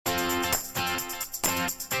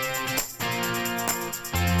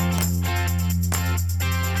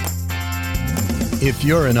If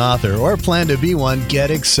you're an author or plan to be one,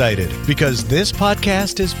 get excited because this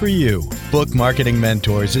podcast is for you. Book Marketing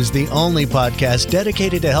Mentors is the only podcast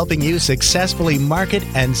dedicated to helping you successfully market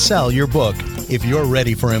and sell your book. If you're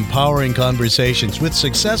ready for empowering conversations with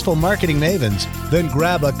successful marketing mavens, then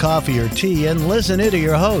grab a coffee or tea and listen in to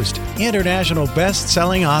your host, international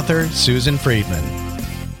best-selling author Susan Friedman.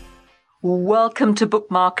 Welcome to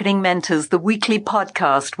Book Marketing Mentors, the weekly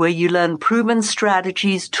podcast where you learn proven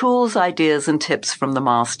strategies, tools, ideas, and tips from the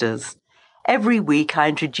masters. Every week, I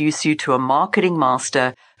introduce you to a marketing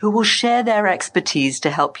master who will share their expertise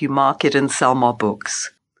to help you market and sell more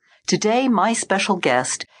books. Today, my special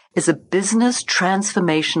guest is a business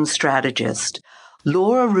transformation strategist.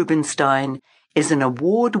 Laura Rubinstein is an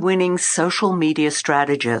award-winning social media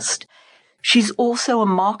strategist. She's also a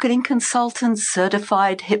marketing consultant,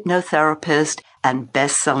 certified hypnotherapist, and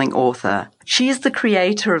best-selling author. She is the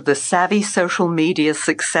creator of the Savvy Social Media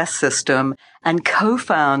Success System and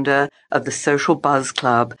co-founder of the Social Buzz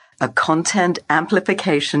Club, a content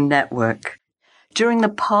amplification network. During the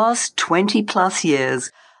past 20-plus years,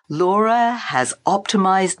 Laura has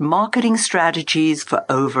optimized marketing strategies for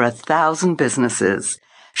over 1,000 businesses.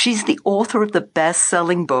 She's the author of the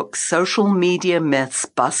best-selling book, Social Media Myths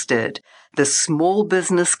Busted, The Small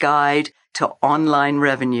Business Guide to Online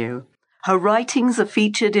Revenue. Her writings are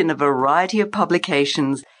featured in a variety of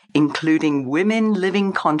publications, including Women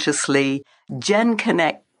Living Consciously,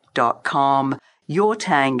 GenConnect.com, Your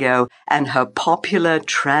Tango, and her popular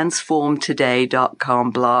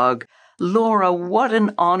TransformToday.com blog. Laura, what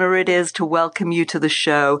an honor it is to welcome you to the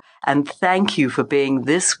show, and thank you for being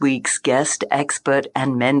this week's guest expert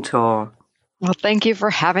and mentor. Well, thank you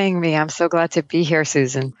for having me. I'm so glad to be here,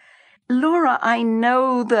 Susan. Laura, I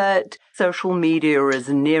know that social media is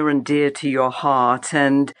near and dear to your heart,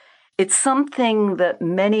 and it's something that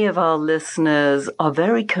many of our listeners are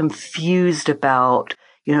very confused about,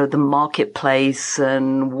 the marketplace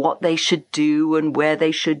and what they should do and where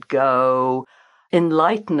they should go.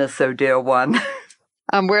 Enlighten us, oh dear one.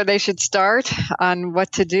 Where they should start on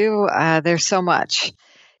what to do, there's so much.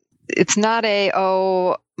 It's not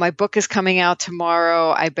my book is coming out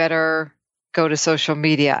tomorrow, I better go to social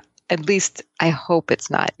media. At least I hope it's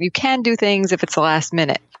not. You can do things if it's the last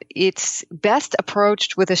minute. It's best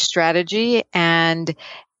approached with a strategy and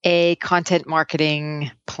a content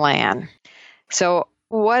marketing plan. So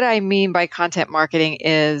what I mean by content marketing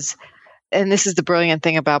is, and this is the brilliant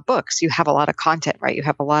thing about books, you have a lot of content, right? You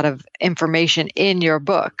have a lot of information in your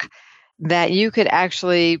book that you could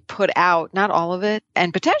actually put out, not all of it,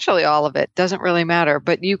 and potentially all of it, doesn't really matter,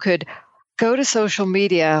 but you could go to social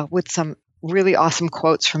media with some really awesome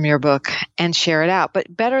quotes from your book and share it out. But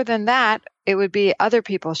better than that, it would be other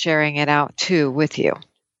people sharing it out too with you.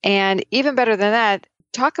 And even better than that,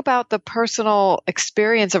 talk about the personal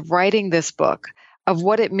experience of writing this book, of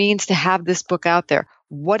what it means to have this book out there.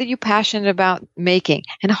 What are you passionate about making?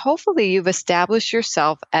 And hopefully you've established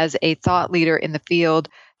yourself as a thought leader in the field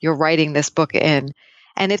you're writing this book in.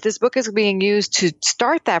 And if this book is being used to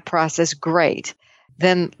start that process, great.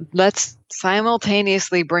 Then let's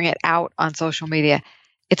simultaneously bring it out on social media.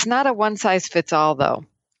 It's not a one-size-fits-all, though.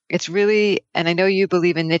 It's really, and I know you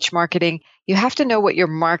believe in niche marketing, you have to know what your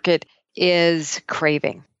market is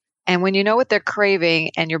craving. And when you know what they're craving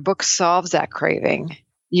and your book solves that craving,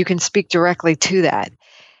 you can speak directly to that.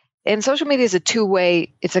 And social media is a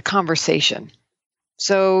two-way, it's a conversation.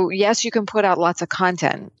 So yes, you can put out lots of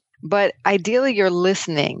content, but ideally you're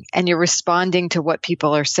listening and you're responding to what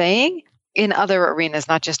people are saying in other arenas,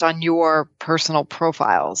 not just on your personal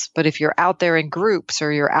profiles. But if you're out there in groups or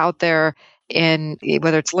you're out there in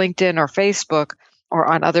whether it's LinkedIn or Facebook or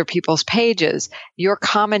on other people's pages, you're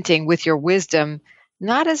commenting with your wisdom,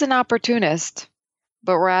 not as an opportunist,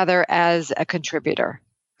 but rather as a contributor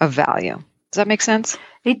of value. Does that make sense?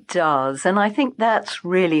 It does. And I think that's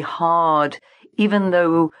really hard, even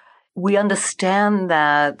though we understand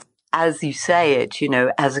that, as you say it,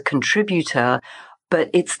 as a contributor, but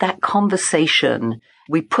it's that conversation.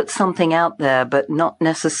 We put something out there, but not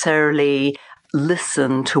necessarily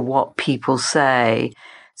listen to what people say.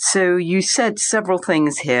 So you said several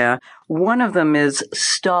things here. One of them is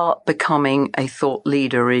start becoming a thought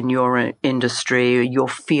leader in your industry, your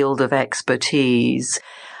field of expertise.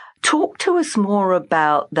 Talk to us more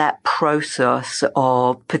about that process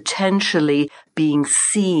of potentially being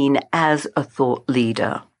seen as a thought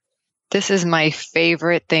leader. This is my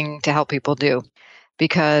favorite thing to help people do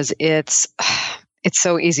because it's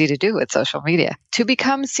so easy to do with social media. To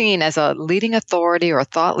become seen as a leading authority or a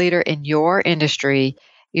thought leader in your industry,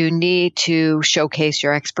 you need to showcase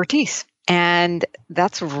your expertise. And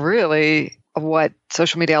that's really what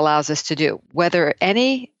social media allows us to do, whether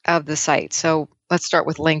any of the sites. So let's start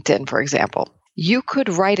with LinkedIn, for example. You could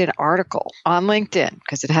write an article on LinkedIn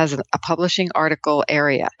because it has a publishing article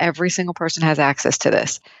area. Every single person has access to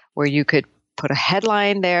this, where you could put a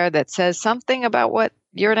headline there that says something about what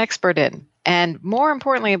you're an expert in. And more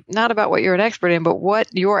importantly, not about what you're an expert in, but what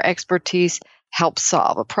your expertise helps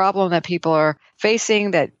solve, a problem that people are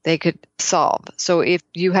facing that they could solve. So if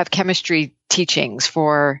you have chemistry teachings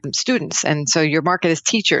for students, and so your market is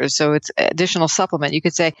teachers, so it's additional supplement, you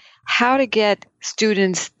could say, how to get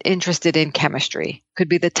students interested in chemistry could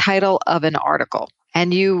be the title of an article.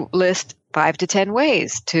 And you list 5 to 10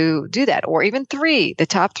 ways to do that, or even 3, the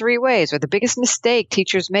top 3 ways, or the biggest mistake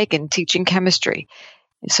teachers make in teaching chemistry.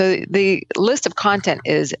 So the list of content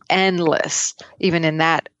is endless, even in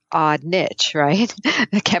that odd niche, right?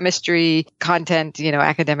 The chemistry content,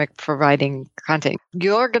 academic providing content.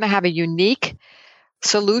 You're going to have a unique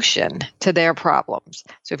solution to their problems.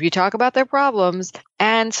 So if you talk about their problems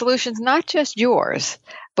and solutions, not just yours,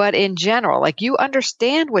 but in general, like you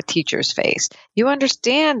understand what teachers face. You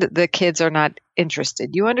understand the kids are not interested.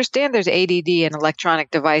 You understand there's ADD and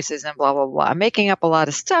electronic devices and blah, blah, blah. I'm making up a lot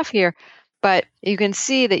of stuff here. But you can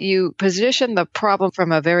see that you position the problem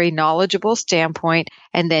from a very knowledgeable standpoint,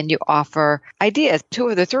 and then you offer ideas. 2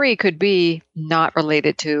 of the 3 could be not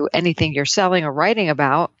related to anything you're selling or writing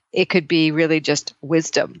about. It could be really just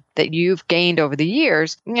wisdom that you've gained over the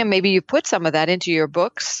years. And maybe you put some of that into your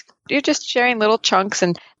books. You're just sharing little chunks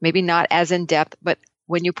and maybe not as in depth. But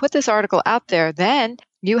when you put this article out there, then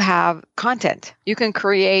you have content. You can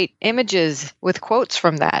create images with quotes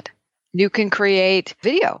from that. You can create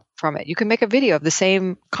video from it. You can make a video of the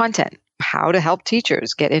same content, how to help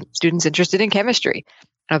teachers get students interested in chemistry.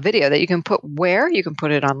 A video that you can put where? You can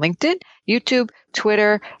put it on LinkedIn, YouTube,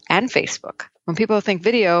 Twitter, and Facebook. When people think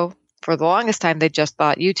video, for the longest time, they just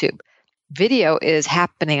thought YouTube. Video is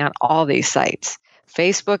happening on all these sites.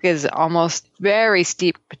 Facebook is almost very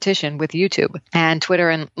steep competition with YouTube. And Twitter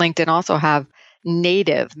and LinkedIn also have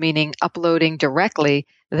native, meaning uploading directly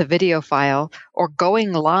the video file or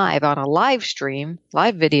going live on a live stream,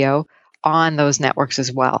 live video on those networks as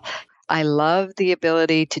well. I love the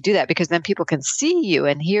ability to do that because then people can see you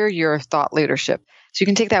and hear your thought leadership. So you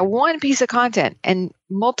can take that one piece of content and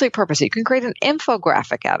multi-purpose it. You can create an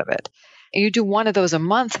infographic out of it. And you do one of those a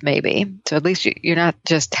month maybe. So at least you're not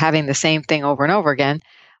just having the same thing over and over again.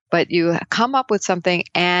 But you come up with something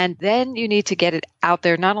and then you need to get it out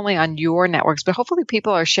there, not only on your networks, but hopefully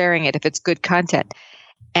people are sharing it if it's good content.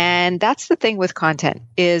 And that's the thing with content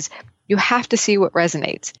is you have to see what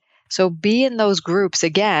resonates. So be in those groups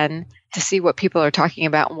again to see what people are talking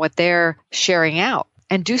about and what they're sharing out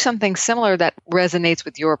and do something similar that resonates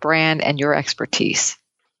with your brand and your expertise.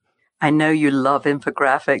 I know you love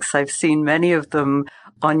infographics. I've seen many of them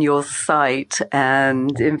on your site.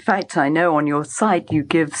 And in fact, I know on your site you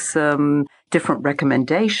give some different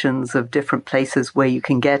recommendations of different places where you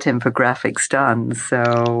can get infographics done.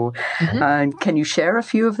 So can you share a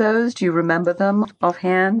few of those? Do you remember them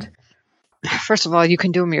offhand? First of all, you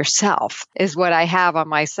can do them yourself is what I have on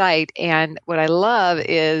my site. And what I love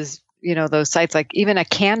is, those sites like even a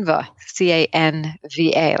Canva,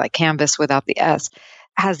 Canva, like Canvas without the S,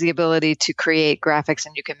 has the ability to create graphics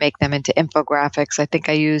and you can make them into infographics. I think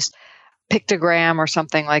I used Pictogram or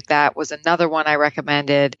something like that was another one I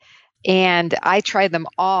recommended. And I tried them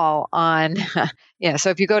all on, so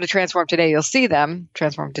if you go to Transform Today, you'll see them,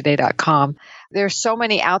 transformtoday.com. There's so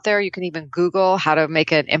many out there. You can even Google how to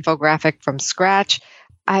make an infographic from scratch.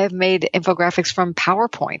 I have made infographics from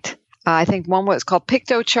PowerPoint. I think one was called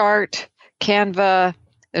PictoChart, Canva.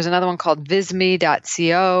 There's another one called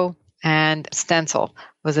visme.co, and Stencil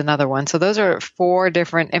was another one. So those are 4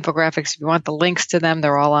 different infographics. If you want the links to them,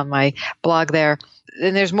 they're all on my blog there.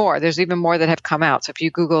 And there's more. There's even more that have come out. So if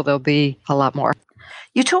you Google, there'll be a lot more.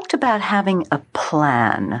 You talked about having a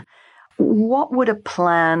plan. What would a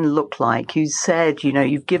plan look like? You said,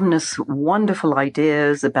 you've given us wonderful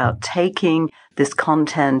ideas about taking this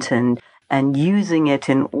content and using it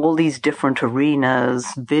in all these different arenas,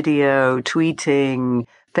 video, tweeting,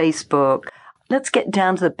 Facebook. Let's get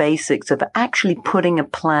down to the basics of actually putting a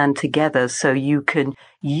plan together so you can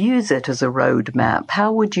use it as a roadmap.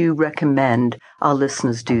 How would you recommend our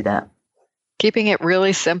listeners do that? Keeping it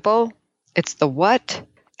really simple. It's the what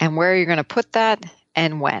and where you're going to put that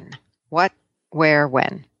and when. What, where,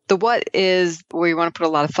 when. The what is where you want to put a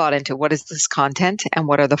lot of thought into. What is this content and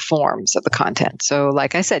what are the forms of the content? So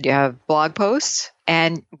like I said, you have blog posts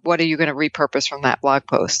and what are you going to repurpose from that blog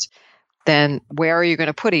post? Then where are you going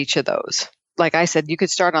to put each of those? Like I said, you could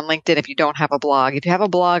start on LinkedIn if you don't have a blog. If you have a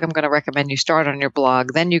blog, I'm going to recommend you start on your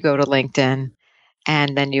blog. Then you go to LinkedIn,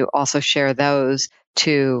 and then you also share those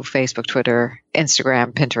to Facebook, Twitter,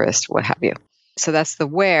 Instagram, Pinterest, what have you. So that's the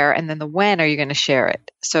where. And then the when are you going to share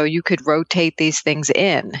it? So you could rotate these things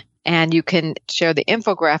in, and you can share the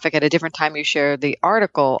infographic at a different time you share the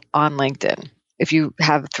article on LinkedIn. If you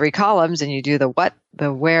have 3 columns and you do the what,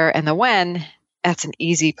 the where, and the when, that's an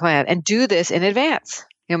easy plan. And do this in advance.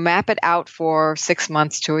 Map it out for 6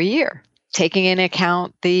 months to a year, taking into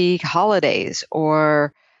account the holidays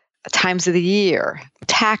or times of the year,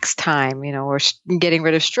 tax time, or getting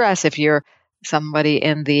rid of stress if you're somebody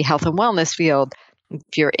in the health and wellness field.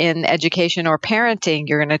 If you're in education or parenting,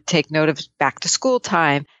 you're going to take note of back to school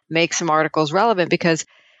time, make some articles relevant, because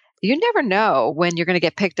you never know when you're going to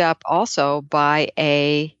get picked up also by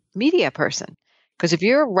a media person. Because if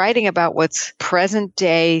you're writing about what's present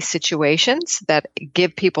day situations that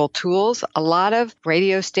give people tools, a lot of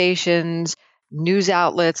radio stations, news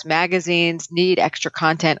outlets, magazines need extra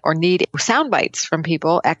content or need sound bites from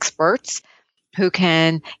people, experts who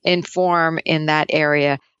can inform in that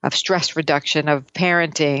area of stress reduction, of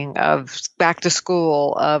parenting, of back to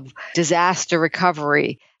school, of disaster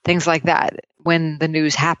recovery, things like that, when the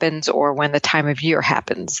news happens or when the time of year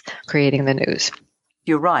happens, creating the news.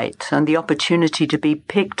 You're right. And the opportunity to be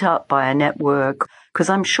picked up by a network, because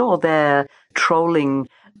I'm sure they're trolling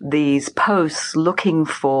these posts looking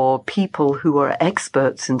for people who are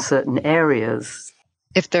experts in certain areas.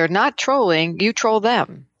 If they're not trolling, you troll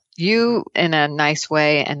them. You in a nice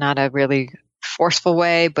way and not a really forceful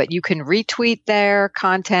way, but you can retweet their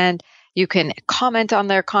content. You can comment on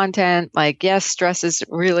their content. Like, yes, stress is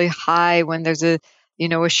really high when there's a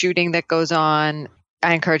shooting that goes on.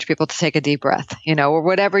 I encourage people to take a deep breath, or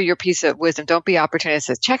whatever your piece of wisdom. Don't be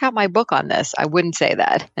opportunistic. Check out my book on this. I wouldn't say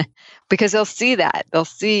that because they'll see that. They'll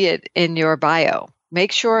see it in your bio.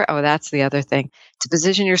 Make sure, that's the other thing. To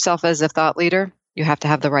position yourself as a thought leader, you have to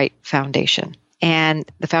have the right foundation.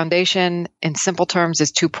 And the foundation, in simple terms,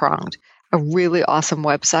 is 2-pronged. A really awesome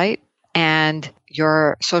website and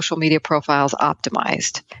your social media profiles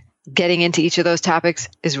optimized. Getting into each of those topics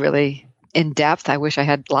is really in depth. I wish I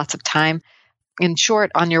had lots of time. In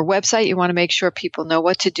short, on your website, you want to make sure people know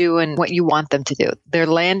what to do and what you want them to do. They're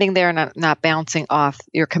landing there and not bouncing off.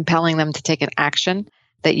 You're compelling them to take an action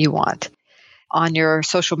that you want. On your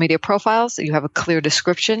social media profiles, you have a clear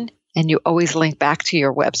description, and you always link back to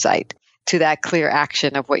your website to that clear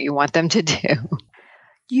action of what you want them to do.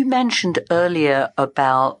 You mentioned earlier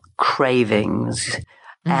about cravings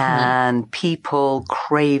and people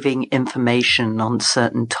craving information on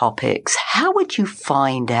certain topics. How would you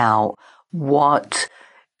find out what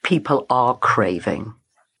people are craving?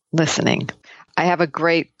 Listening. I have a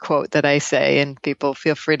great quote that I say, and people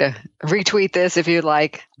feel free to retweet this if you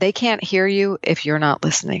like. They can't hear you if you're not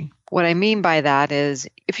listening. What I mean by that is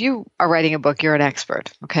if you are writing a book, you're an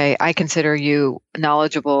expert. Okay. I consider you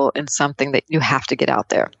knowledgeable in something that you have to get out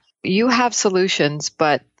there. You have solutions,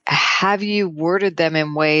 but have you worded them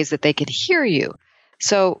in ways that they can hear you?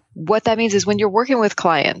 So what that means is when you're working with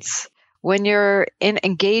clients, when you're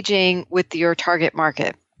engaging with your target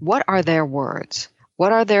market, what are their words?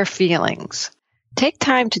 What are their feelings? Take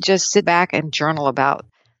time to just sit back and journal about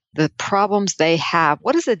the problems they have.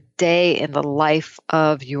 What is a day in the life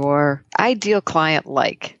of your ideal client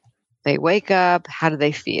like? They wake up, how do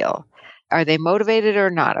they feel? Are they motivated or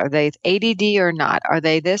not? Are they ADD or not? Are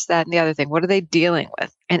they this, that, and the other thing? What are they dealing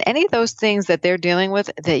with? And any of those things that they're dealing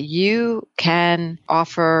with that you can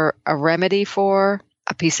offer a remedy for,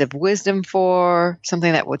 a piece of wisdom for,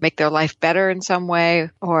 something that would make their life better in some way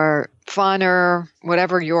or funner,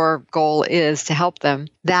 whatever your goal is to help them,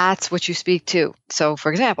 that's what you speak to. So,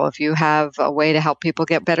 for example, if you have a way to help people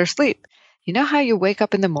get better sleep, you know how you wake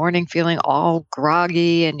up in the morning feeling all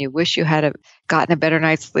groggy and you wish you had gotten a better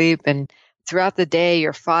night's sleep, and throughout the day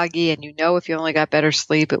you're foggy and you know if you only got better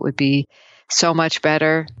sleep it would be so much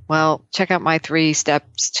better. Well, check out my 3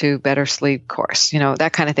 steps to better sleep course,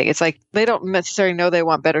 that kind of thing. It's like they don't necessarily know they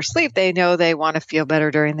want better sleep. They know they want to feel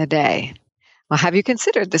better during the day. Well, have you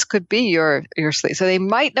considered this could be your sleep? So they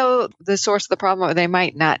might know the source of the problem or they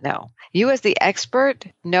might not know. You as the expert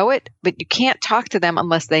know it, but you can't talk to them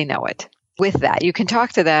unless they know it. With that, you can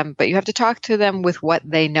talk to them, but you have to talk to them with what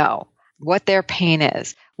they know, what their pain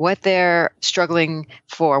is, what they're struggling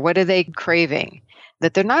for, what are they craving.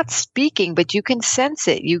 That they're not speaking, but you can sense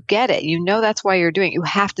it. You get it. You know that's why you're doing it. You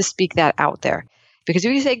have to speak that out there. Because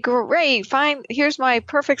if you say, great, fine, here's my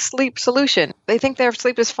perfect sleep solution, they think their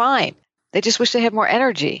sleep is fine. They just wish they had more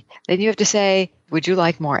energy. Then you have to say, would you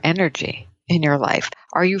like more energy in your life?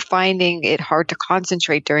 Are you finding it hard to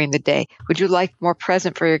concentrate during the day? Would you like more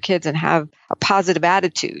present for your kids and have a positive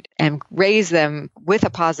attitude and raise them with a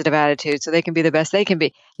positive attitude so they can be the best they can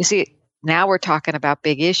be? You see, Now we're talking about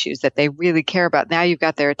big issues that they really care about. Now you've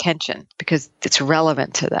got their attention because it's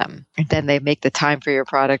relevant to them. And then they make the time for your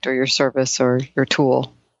product or your service or your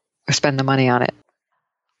tool or spend the money on it.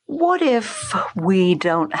 What if we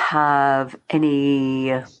don't have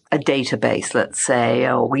a database, let's say,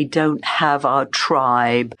 or we don't have our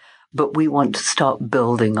tribe, but we want to start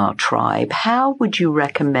building our tribe? How would you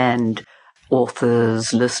recommend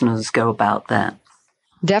authors, listeners go about that?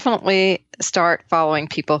 Definitely start following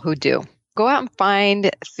people who do. Go out and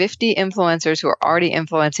find 50 influencers who are already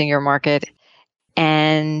influencing your market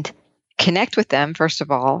and connect with them, first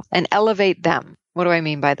of all, and elevate them. What do I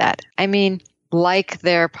mean by that? I mean, like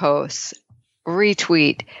their posts,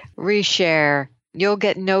 retweet, reshare. You'll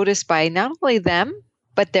get noticed by not only them,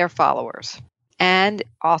 but their followers. And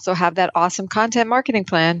also have that awesome content marketing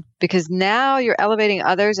plan because now you're elevating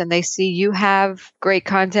others and they see you have great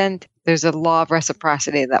content. There's a law of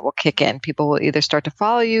reciprocity that will kick in. People will either start to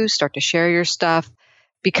follow you, start to share your stuff,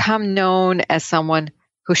 become known as someone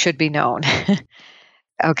who should be known.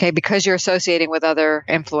 Okay, because you're associating with other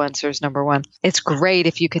influencers, number one. It's great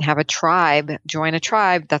if you can have a tribe, join a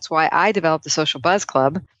tribe. That's why I developed the Social Buzz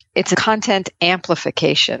Club. It's a content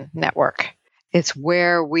amplification network. It's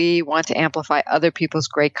where we want to amplify other people's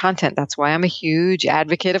great content. That's why I'm a huge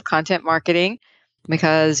advocate of content marketing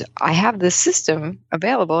because I have this system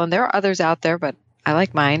available and there are others out there, but I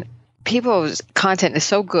like mine. People's content is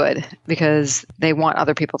so good because they want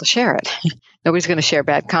other people to share it. Nobody's going to share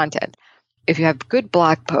bad content. If you have good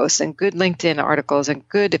blog posts and good LinkedIn articles and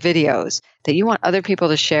good videos that you want other people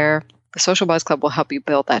to share, the Social Buzz Club will help you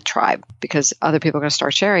build that tribe because other people are going to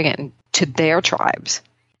start sharing it to their tribes.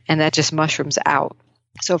 And that just mushrooms out.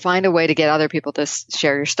 So find a way to get other people to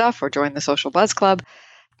share your stuff or join the Social Buzz Club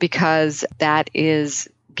because that is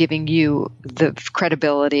giving you the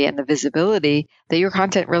credibility and the visibility that your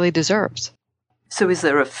content really deserves. So is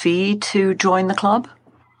there a fee to join the club?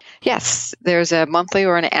 Yes, there's a monthly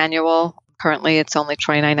or an annual. Currently, it's only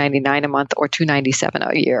 $29.99 a month or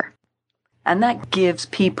 $297 a year. And that gives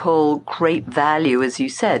people great value, as you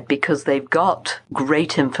said, because they've got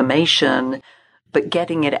great information, but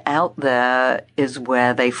getting it out there is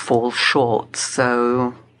where they fall short.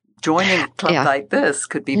 So joining a club like this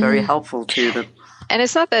could be very helpful to them. And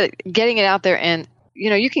it's not that getting it out there and,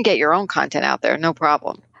 you can get your own content out there, no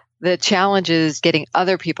problem. The challenge is getting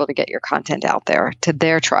other people to get your content out there to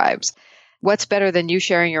their tribes. What's better than you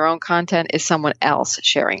sharing your own content is someone else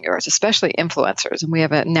sharing yours, especially influencers. And we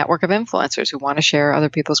have a network of influencers who want to share other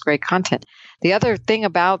people's great content. The other thing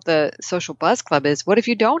about the Social Buzz Club is, what if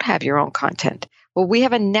you don't have your own content? Well, we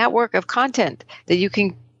have a network of content that you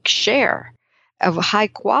can share, of high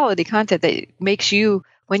quality content that makes you,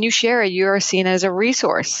 when you share it, you're seen as a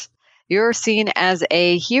resource. You're seen as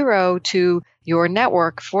a hero to your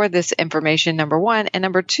network for this information, number one. And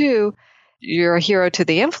number two, you're a hero to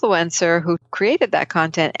the influencer who created that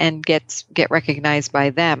content and get recognized by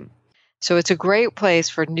them. So it's a great place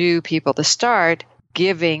for new people to start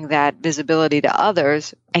giving that visibility to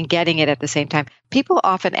others and getting it at the same time. People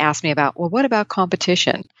often ask me about, well, what about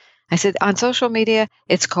competition? I said, on social media,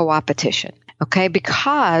 it's co-opetition, okay?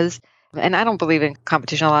 Because, and I don't believe in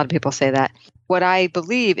competition. A lot of people say that. What I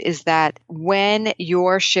believe is that when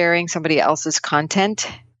you're sharing somebody else's content,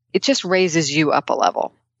 it just raises you up a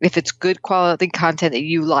level. If it's good quality content that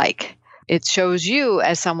you like, it shows you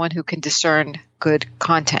as someone who can discern good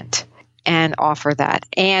content and offer that.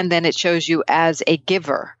 And then it shows you as a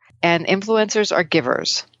giver. And influencers are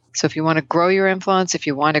givers. So if you want to grow your influence, if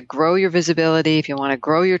you want to grow your visibility, if you want to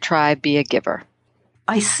grow your tribe, be a giver.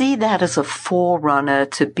 I see that as a forerunner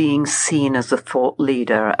to being seen as a thought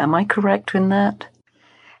leader. Am I correct in that?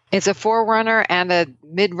 It's a forerunner and a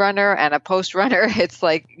mid-runner and a post-runner. It's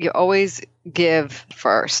like you always give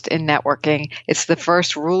first in networking. It's the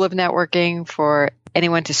first rule of networking for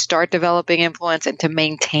anyone to start developing influence and to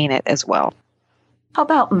maintain it as well. How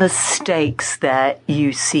about mistakes that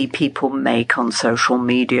you see people make on social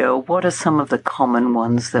media? What are some of the common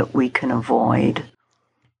ones that we can avoid?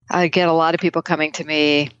 I get a lot of people coming to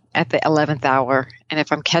me at the 11th hour. And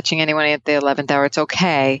if I'm catching anyone at the 11th hour, it's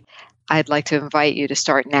okay. I'd like to invite you to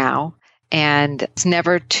start now. And it's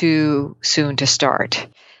never too soon to start.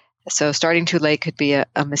 So starting too late could be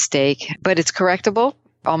a mistake, but it's correctable.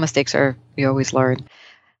 All mistakes you always learn.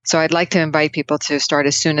 So I'd like to invite people to start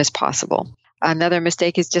as soon as possible. Another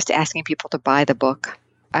mistake is just asking people to buy the book.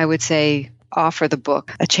 I would say offer the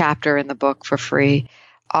book, a chapter in the book for free.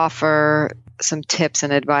 Offer some tips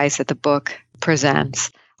and advice that the book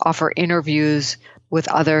presents. Offer interviews with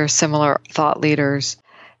other similar thought leaders.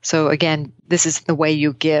 So again, this is the way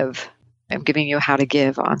you give. I'm giving you how to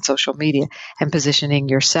give on social media and positioning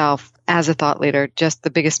yourself as a thought leader. Just the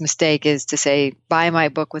biggest mistake is to say, buy my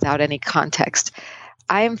book without any context.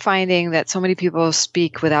 I am finding that so many people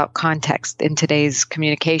speak without context in today's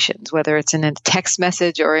communications, whether it's in a text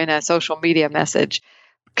message or in a social media message.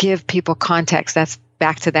 Give people context. That's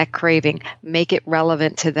back to that craving. Make it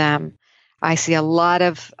relevant to them. I see a lot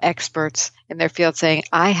of experts in their field saying,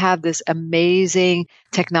 I have this amazing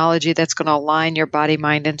technology that's going to align your body,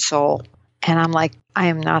 mind, and soul. And I'm like, I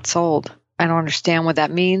am not sold. I don't understand what that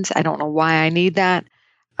means. I don't know why I need that.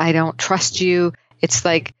 I don't trust you. It's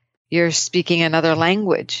like you're speaking another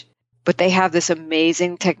language. But they have this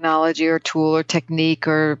amazing technology or tool or technique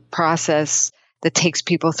or process that takes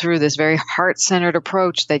people through this very heart-centered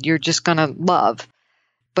approach that you're just going to love.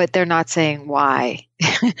 But they're not saying why.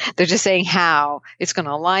 They're just saying how. It's going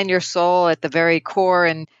to align your soul at the very core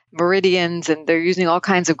and meridians, and they're using all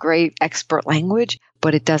kinds of great expert language,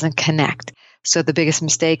 but it doesn't connect. So the biggest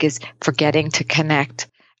mistake is forgetting to connect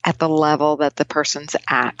at the level that the person's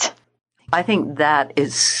at. I think that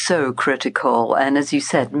is so critical. And as you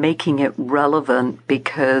said, making it relevant,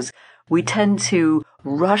 because we tend to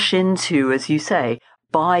rush into, as you say,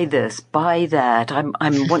 buy this, buy that. I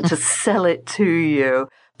want to sell it to you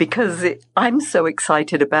because I'm so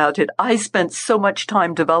excited about it. I spent so much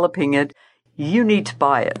time developing it. You need to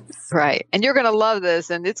buy it. Right. And you're going to love this,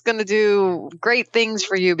 and it's going to do great things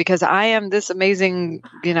for you because I am this amazing,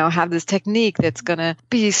 have this technique that's going to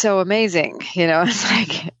be so amazing. It's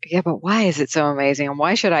like, yeah, but why is it so amazing? And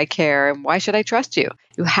why should I care? And why should I trust you?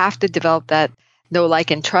 You have to develop that know,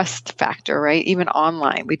 like, and trust factor, right? Even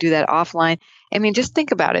online, we do that offline. I mean, just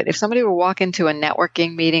think about it. If somebody were to walk into a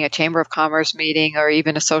networking meeting, a chamber of commerce meeting, or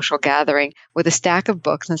even a social gathering with a stack of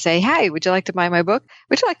books and say, hey, would you like to buy my book?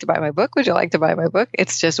 Would you like to buy my book? Would you like to buy my book?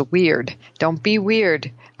 It's just weird. Don't be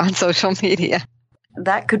weird on social media.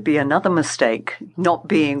 That could be another mistake, not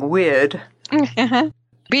being weird.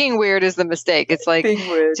 Being weird is the mistake. It's like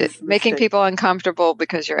making people uncomfortable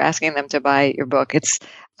because you're asking them to buy your book. It's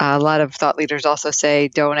a lot of thought leaders also say,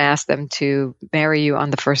 don't ask them to marry you on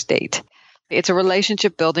the first date. It's a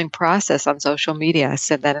relationship building process on social media. I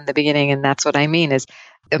said that in the beginning, and that's what I mean is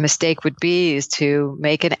a mistake would be is to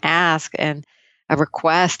make an ask and a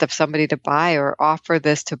request of somebody to buy or offer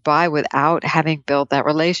this to buy without having built that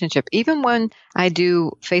relationship. Even when I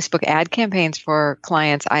do Facebook ad campaigns for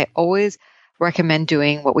clients, I always recommend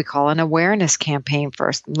doing what we call an awareness campaign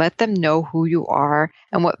first. Let them know who you are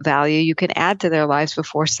and what value you can add to their lives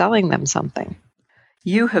before selling them something.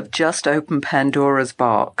 You have just opened Pandora's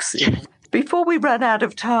box. Before we run out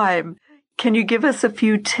of time, can you give us a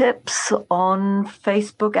few tips on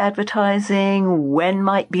Facebook advertising? When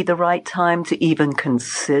might be the right time to even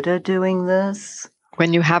consider doing this?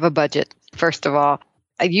 When you have a budget, first of all.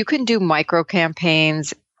 You can do micro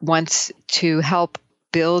campaigns once to help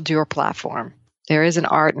build your platform. There is an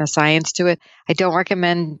art and a science to it. I don't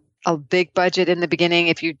recommend a big budget in the beginning.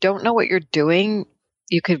 If you don't know what you're doing,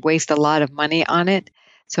 you could waste a lot of money on it.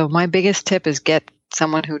 So my biggest tip is get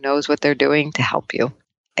someone who knows what they're doing to help you.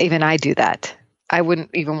 Even I do that. I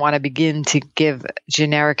wouldn't even want to begin to give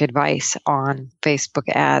generic advice on Facebook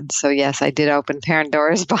ads. So yes, I did open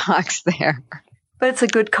Pandora's box there. But it's a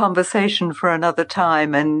good conversation for another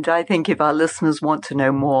time. And I think if our listeners want to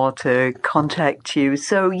know more, to contact you.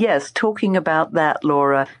 So yes, talking about that,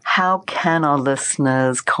 Laura, how can our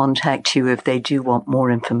listeners contact you if they do want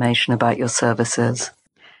more information about your services?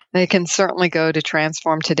 They can certainly go to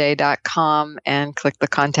transformtoday.com and click the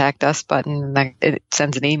Contact Us button. It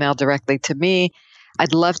sends an email directly to me.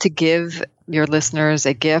 I'd love to give your listeners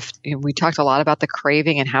a gift. We talked a lot about the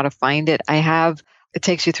craving and how to find it. It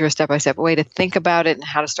takes you through a step-by-step way to think about it and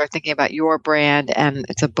how to start thinking about your brand. And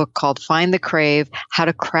it's a book called Find the Crave, How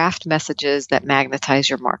to Craft Messages That Magnetize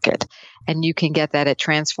Your Market. And you can get that at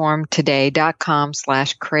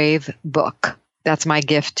transformtoday.com/crave book. That's my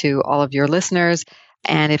gift to all of your listeners.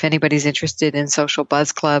 And if anybody's interested in Social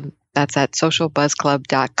Buzz Club, that's at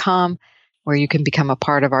socialbuzzclub.com, where you can become a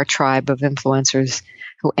part of our tribe of influencers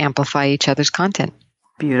who amplify each other's content.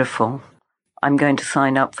 Beautiful. I'm going to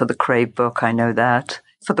sign up for the Crave book. I know that.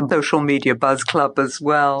 For the Social Media Buzz Club as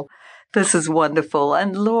well. This is wonderful.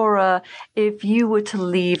 And Laura, if you were to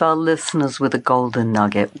leave our listeners with a golden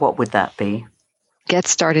nugget, what would that be? Get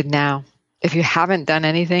started now. If you haven't done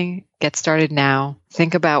anything, get started now.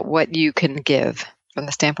 Think about what you can give from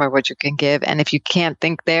the standpoint of what you can give. And if you can't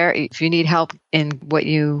think there, if you need help in what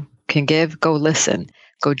you can give, go listen.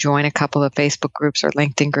 Go join a couple of Facebook groups or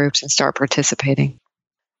LinkedIn groups and start participating.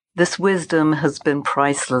 This wisdom has been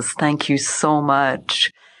priceless. Thank you so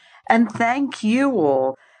much. And thank you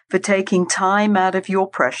all for taking time out of your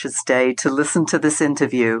precious day to listen to this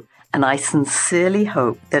interview. and I sincerely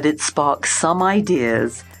hope that it sparks some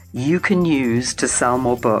ideas you can use to sell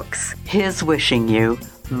more books. Here's wishing you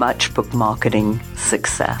much book marketing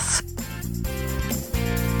success.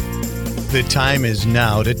 The time is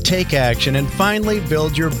now to take action and finally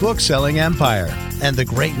build your book-selling empire. And the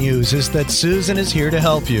great news is that Susan is here to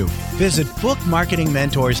help you. Visit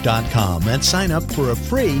bookmarketingmentors.com and sign up for a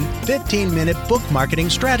free 15-minute book marketing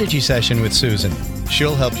strategy session with Susan.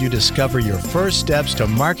 She'll help you discover your first steps to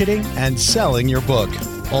marketing and selling your book.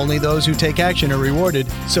 Only those who take action are rewarded,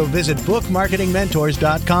 so visit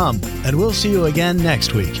bookmarketingmentors.com, and we'll see you again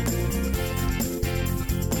next week.